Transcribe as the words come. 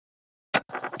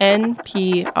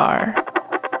NPR.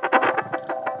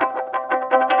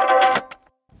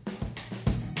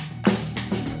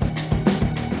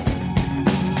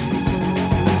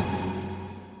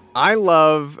 I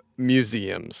love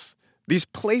museums. These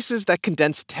places that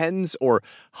condense tens or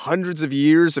hundreds of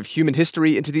years of human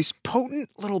history into these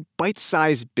potent little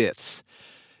bite-sized bits.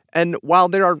 And while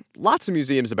there are lots of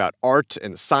museums about art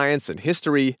and science and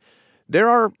history, there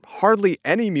are hardly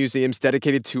any museums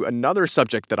dedicated to another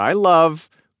subject that I love,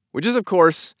 which is, of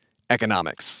course,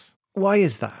 economics. Why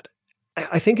is that?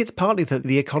 I think it's partly that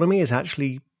the economy is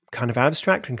actually kind of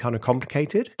abstract and kind of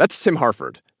complicated. That's Tim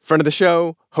Harford, friend of the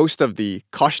show, host of the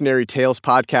Cautionary Tales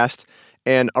podcast,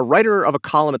 and a writer of a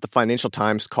column at the Financial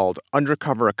Times called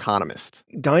Undercover Economist.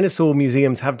 Dinosaur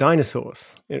museums have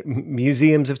dinosaurs.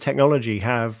 Museums of technology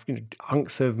have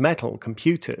hunks of metal,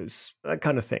 computers, that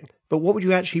kind of thing. But what would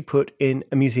you actually put in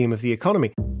a museum of the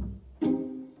economy?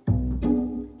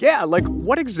 Yeah, like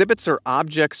what exhibits or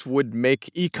objects would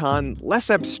make econ less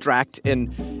abstract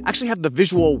and actually have the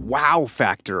visual wow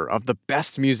factor of the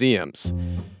best museums?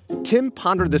 Tim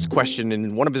pondered this question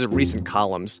in one of his recent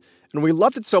columns, and we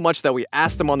loved it so much that we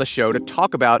asked him on the show to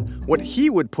talk about what he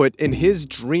would put in his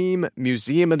dream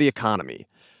museum of the economy.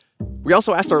 We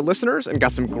also asked our listeners and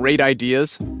got some great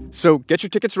ideas. So get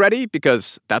your tickets ready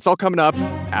because that's all coming up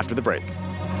after the break.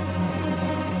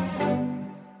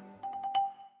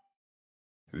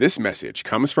 This message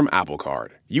comes from Apple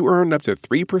Card. You earn up to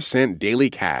 3% daily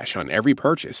cash on every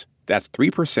purchase. That's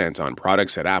 3% on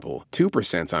products at Apple,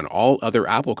 2% on all other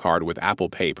Apple Card with Apple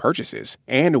Pay purchases,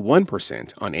 and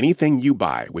 1% on anything you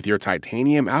buy with your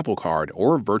titanium Apple Card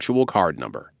or virtual card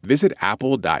number. Visit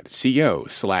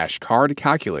apple.co/card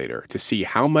calculator to see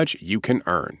how much you can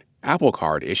earn. Apple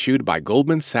Card issued by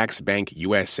Goldman Sachs Bank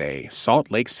USA,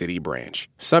 Salt Lake City branch.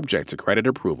 Subject to credit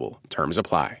approval. Terms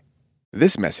apply.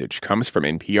 This message comes from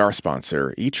NPR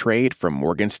sponsor E-Trade from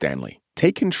Morgan Stanley.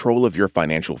 Take control of your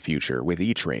financial future with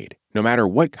E-Trade. No matter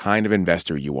what kind of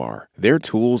investor you are, their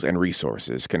tools and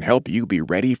resources can help you be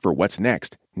ready for what's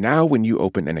next. Now when you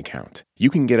open an account, you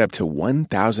can get up to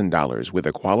 $1,000 with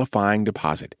a qualifying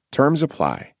deposit. Terms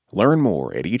apply. Learn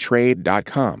more at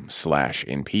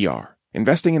eTrade.com/NPR.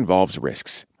 Investing involves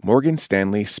risks. Morgan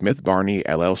Stanley Smith Barney,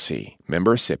 LLC.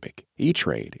 Member SIPC.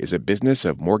 E-Trade is a business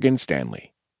of Morgan Stanley.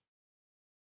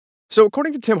 So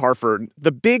according to Tim Harford,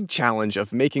 the big challenge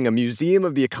of making a museum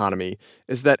of the economy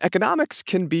is that economics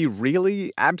can be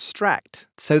really abstract.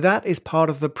 So that is part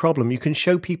of the problem. You can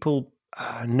show people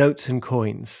notes and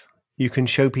coins. You can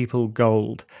show people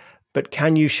gold. But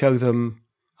can you show them,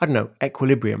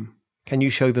 equilibrium? Can you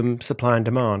show them supply and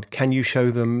demand? Can you show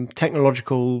them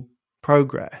technological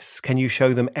progress? Can you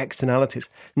show them externalities?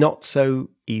 Not so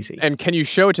easy. And can you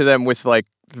show it to them with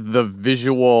the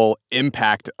visual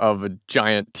impact of a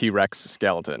giant T-Rex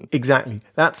skeleton? Exactly.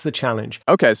 That's the challenge.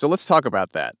 Okay, so let's talk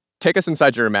about that. Take us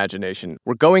inside your imagination.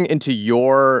 We're going into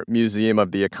your museum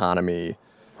of the economy.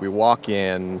 We walk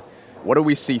in. What do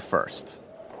we see first?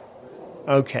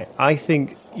 Okay, I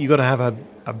think you got to have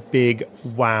a big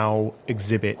wow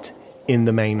exhibit in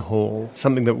the main hall,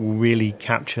 something that will really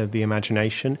capture the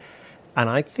imagination. And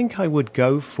I think I would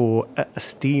go for a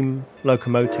steam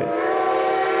locomotive.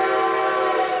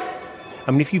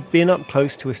 I mean, if you've been up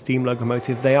close to a steam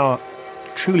locomotive, they are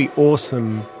truly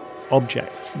awesome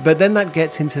objects. But then that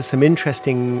gets into some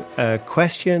interesting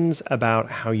questions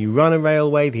about how you run a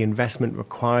railway, the investment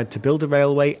required to build a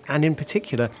railway, and in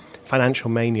particular, financial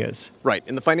manias. Right.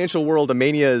 In the financial world, a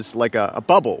mania is like a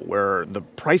bubble where the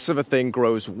price of a thing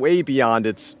grows way beyond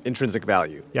its intrinsic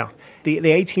value. Yeah. The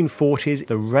 1840s,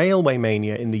 the railway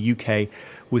mania in the UK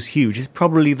was huge. It's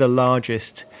probably the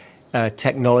largest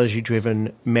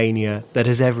technology-driven mania that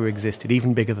has ever existed,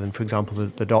 even bigger than, for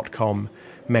example, the dot-com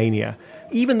mania.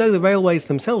 Even though the railways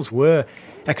themselves were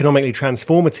economically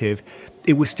transformative,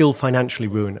 it was still financially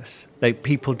ruinous.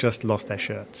 People just lost their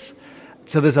shirts.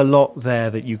 So there's a lot there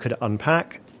that you could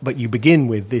unpack, but you begin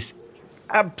with this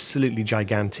absolutely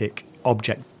gigantic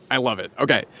object. I love it.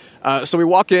 Okay. So we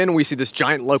walk in, we see this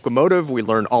giant locomotive. We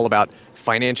learn all about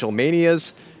financial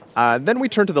manias. Then we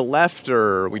turn to the left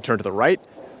or we turn to the right.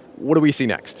 What do we see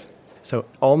next? So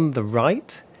on the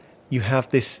right, you have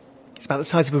this, it's about the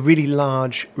size of a really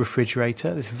large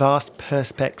refrigerator, this vast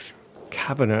Perspex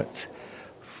cabinet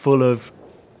full of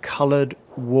coloured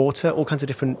water, all kinds of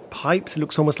different pipes. It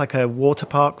looks almost like a water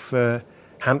park for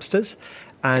hamsters.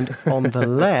 And on the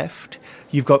left,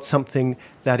 you've got something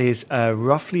that is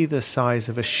roughly the size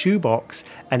of a shoebox,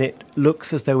 and it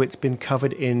looks as though it's been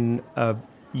covered in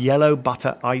yellow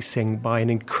butter icing by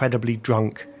an incredibly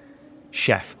drunk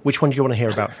chef. Which one do you want to hear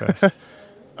about first?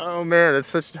 Oh, man, that's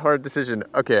such a hard decision.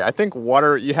 Okay, I think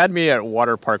you had me at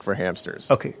water park for hamsters.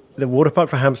 Okay, the water park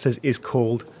for hamsters is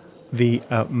called the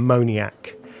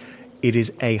Moniac. It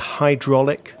is a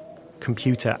hydraulic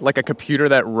computer. Like a computer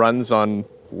that runs on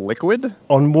liquid?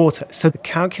 On water. So the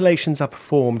calculations are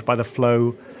performed by the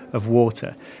flow of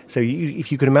water. So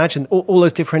if you could imagine all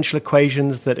those differential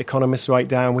equations that economists write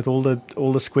down with all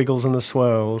the squiggles and the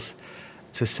swirls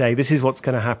to say this is what's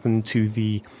going to happen to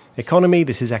the economy,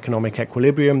 this is economic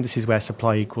equilibrium, this is where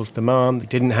supply equals demand. They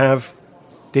didn't have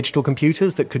digital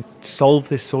computers that could solve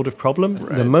this sort of problem.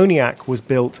 Right. The Moniac was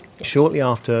built shortly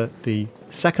after the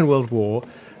Second World War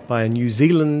by a New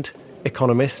Zealand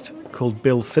economist called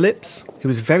Bill Phillips, who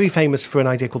was very famous for an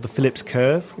idea called the Phillips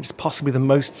curve, which is possibly the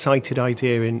most cited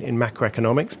idea in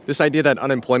macroeconomics. This idea that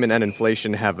unemployment and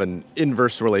inflation have an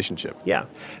inverse relationship. Yeah,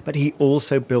 but he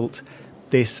also built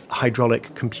this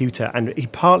hydraulic computer, and he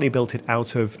partly built it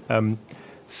out of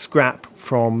scrap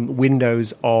from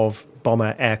windows of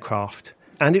bomber aircraft.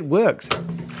 And it works.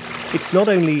 It's not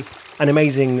only an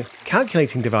amazing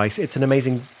calculating device, it's an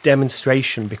amazing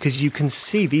demonstration because you can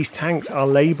see these tanks are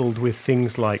labeled with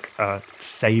things like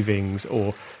savings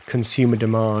or consumer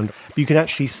demand. You can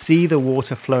actually see the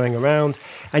water flowing around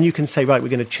and you can say, right, we're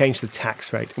going to change the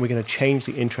tax rate and we're going to change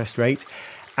the interest rate.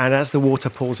 And as the water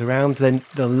pours around, then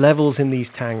the levels in these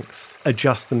tanks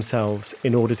adjust themselves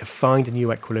in order to find a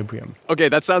new equilibrium. Okay,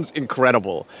 that sounds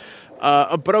incredible.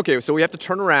 But okay, so we have to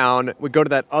turn around. We go to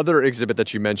that other exhibit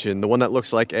that you mentioned, the one that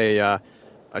looks like a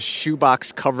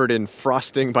shoebox covered in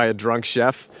frosting by a drunk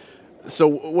chef. So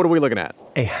what are we looking at?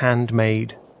 A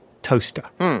handmade toaster.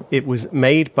 It was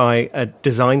made by a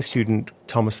design student,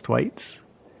 Thomas Thwaites,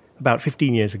 about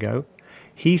 15 years ago.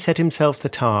 He set himself the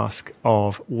task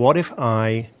of, what if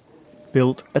I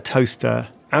built a toaster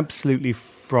absolutely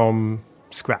from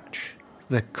scratch?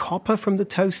 The copper from the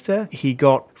toaster he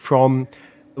got from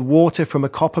water from a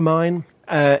copper mine.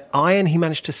 Iron, he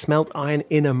managed to smelt iron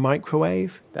in a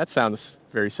microwave. That sounds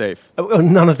very safe. Oh,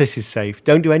 none of this is safe.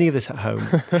 Don't do any of this at home.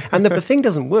 And the thing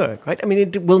doesn't work, right? I mean,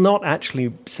 it will not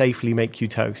actually safely make you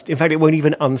toast. In fact, it won't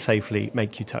even unsafely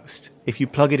make you toast. If you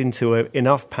plug it into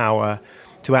enough power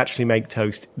to actually make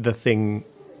toast, the thing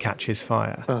catches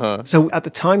fire. Uh-huh. So at the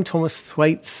time Thomas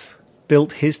Thwaites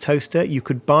built his toaster, you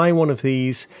could buy one of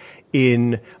these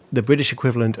in the British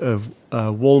equivalent of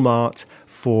Walmart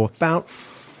for about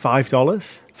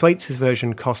 $5. Thwaites'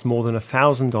 version cost more than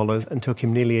 $1,000 and took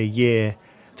him nearly a year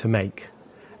to make.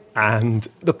 And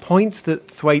the point that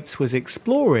Thwaites was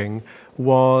exploring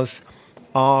was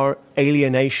our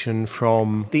alienation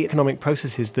from the economic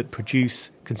processes that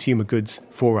produce consumer goods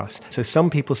for us. So some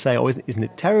people say, oh, isn't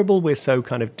it terrible? We're so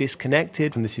kind of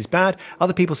disconnected and this is bad.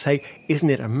 Other people say, isn't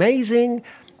it amazing?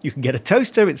 You can get a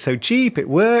toaster, it's so cheap, it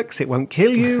works, it won't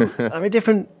kill you. There are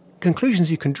different conclusions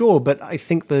you can draw, but I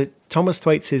think that Thomas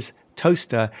Thwaites'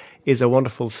 toaster is a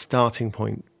wonderful starting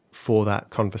point for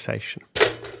that conversation.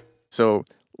 So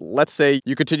let's say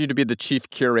you continue to be the chief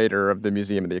curator of the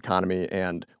Museum of the Economy,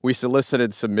 and we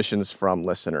solicited submissions from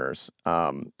listeners.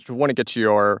 I want to get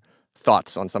your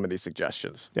thoughts on some of these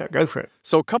suggestions. Yeah, go for it.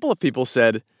 So a couple of people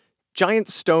said giant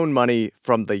stone money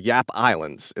from the Yap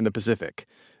Islands in the Pacific.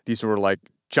 These were like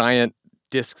giant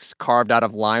discs carved out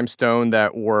of limestone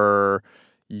that were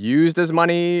used as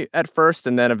money at first,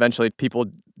 and then eventually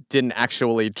people didn't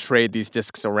actually trade these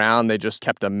discs around. They just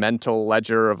kept a mental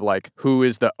ledger of like who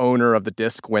is the owner of the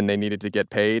disc when they needed to get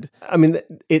paid. I mean,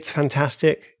 it's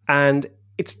fantastic, and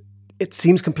it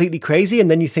seems completely crazy.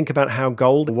 And then you think about how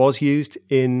gold was used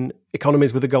in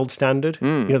economies with a gold standard.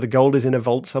 You know, the gold is in a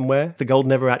vault somewhere. The gold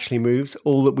never actually moves.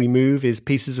 All that we move is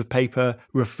pieces of paper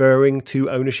referring to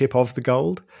ownership of the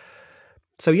gold.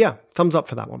 So yeah, thumbs up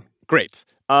for that one. Great.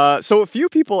 So a few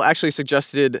people actually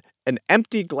suggested an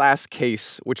empty glass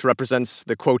case, which represents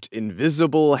the, quote,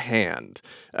 invisible hand.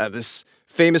 This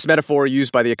famous metaphor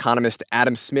used by the economist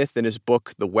Adam Smith in his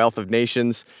book, The Wealth of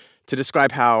Nations, to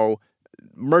describe how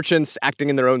merchants acting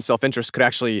in their own self-interest could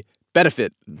actually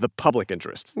benefit the public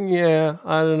interest. Yeah,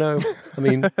 I don't know. I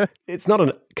mean, it's not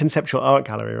a conceptual art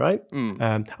gallery, right?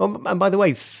 And by the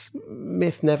way,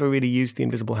 Smith never really used the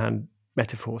invisible hand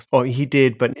metaphors. Or he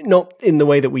did, but not in the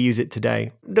way that we use it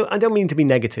today. I don't mean to be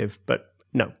negative, but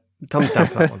no. Thumbs down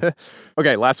for that one.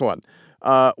 Okay, last one.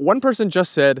 One person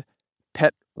just said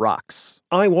pet rocks.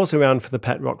 I was around for the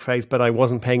pet rock phase, but I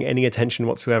wasn't paying any attention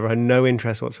whatsoever. I had no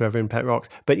interest whatsoever in pet rocks.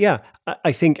 But yeah,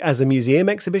 I think as a museum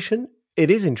exhibition,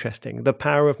 it is interesting. The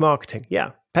power of marketing.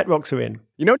 Yeah, pet rocks are in.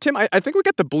 You know, Tim, I think we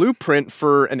got the blueprint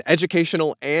for an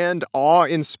educational and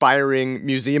awe-inspiring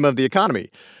museum of the economy.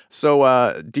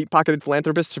 So, deep-pocketed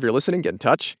philanthropists, if you're listening, get in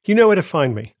touch. You know where to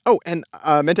find me. Oh, and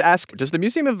I meant to ask, does the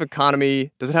Museum of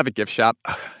Economy, does it have a gift shop?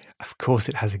 Of course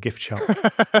it has a gift shop.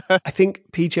 I think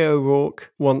P.J.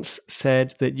 O'Rourke once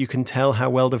said that you can tell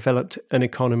how well-developed an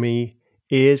economy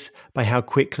is by how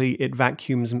quickly it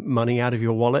vacuums money out of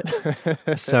your wallet.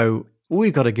 So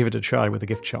we've got to give it a try with a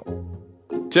gift shop.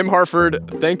 Tim Harford,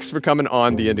 thanks for coming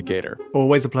on The Indicator.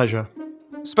 Always a pleasure.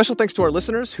 Special thanks to our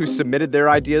listeners who submitted their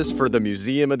ideas for the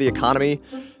Museum of the Economy.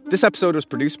 This episode was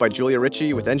produced by Julia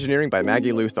Ritchie with engineering by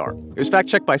Maggie Luthar. It was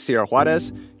fact-checked by Sierra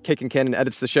Juarez. Cake and Cannon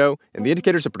edits the show, and The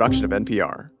Indicator is a production of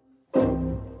NPR.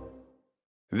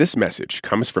 This message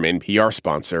comes from NPR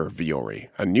sponsor Vuori,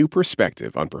 a new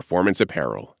perspective on performance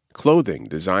apparel. Clothing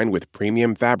designed with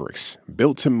premium fabrics,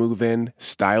 built to move in,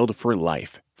 styled for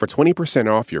life. For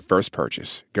 20% off your first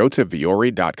purchase, go to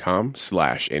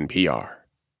vuori.com/NPR.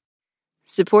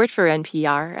 Support for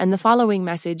NPR and the following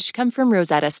message come from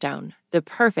Rosetta Stone, the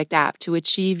perfect app to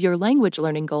achieve your language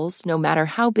learning goals no matter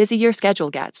how busy your schedule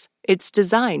gets. It's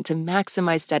designed to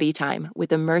maximize study time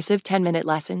with immersive 10-minute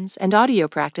lessons and audio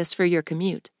practice for your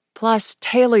commute. Plus,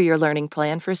 tailor your learning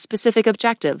plan for specific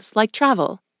objectives like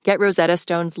travel. Get Rosetta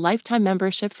Stone's lifetime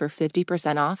membership for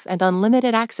 50% off and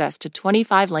unlimited access to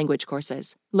 25 language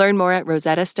courses. Learn more at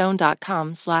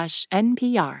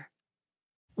rosettastone.com/NPR.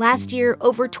 Last year,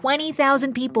 over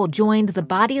 20,000 people joined the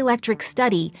Body Electric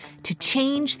study to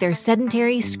change their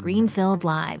sedentary, screen-filled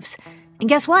lives. And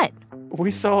guess what?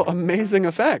 We saw amazing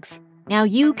effects. Now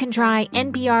you can try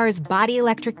NPR's Body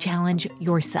Electric Challenge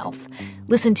yourself.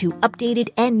 Listen to updated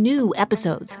and new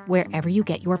episodes wherever you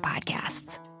get your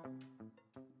podcasts.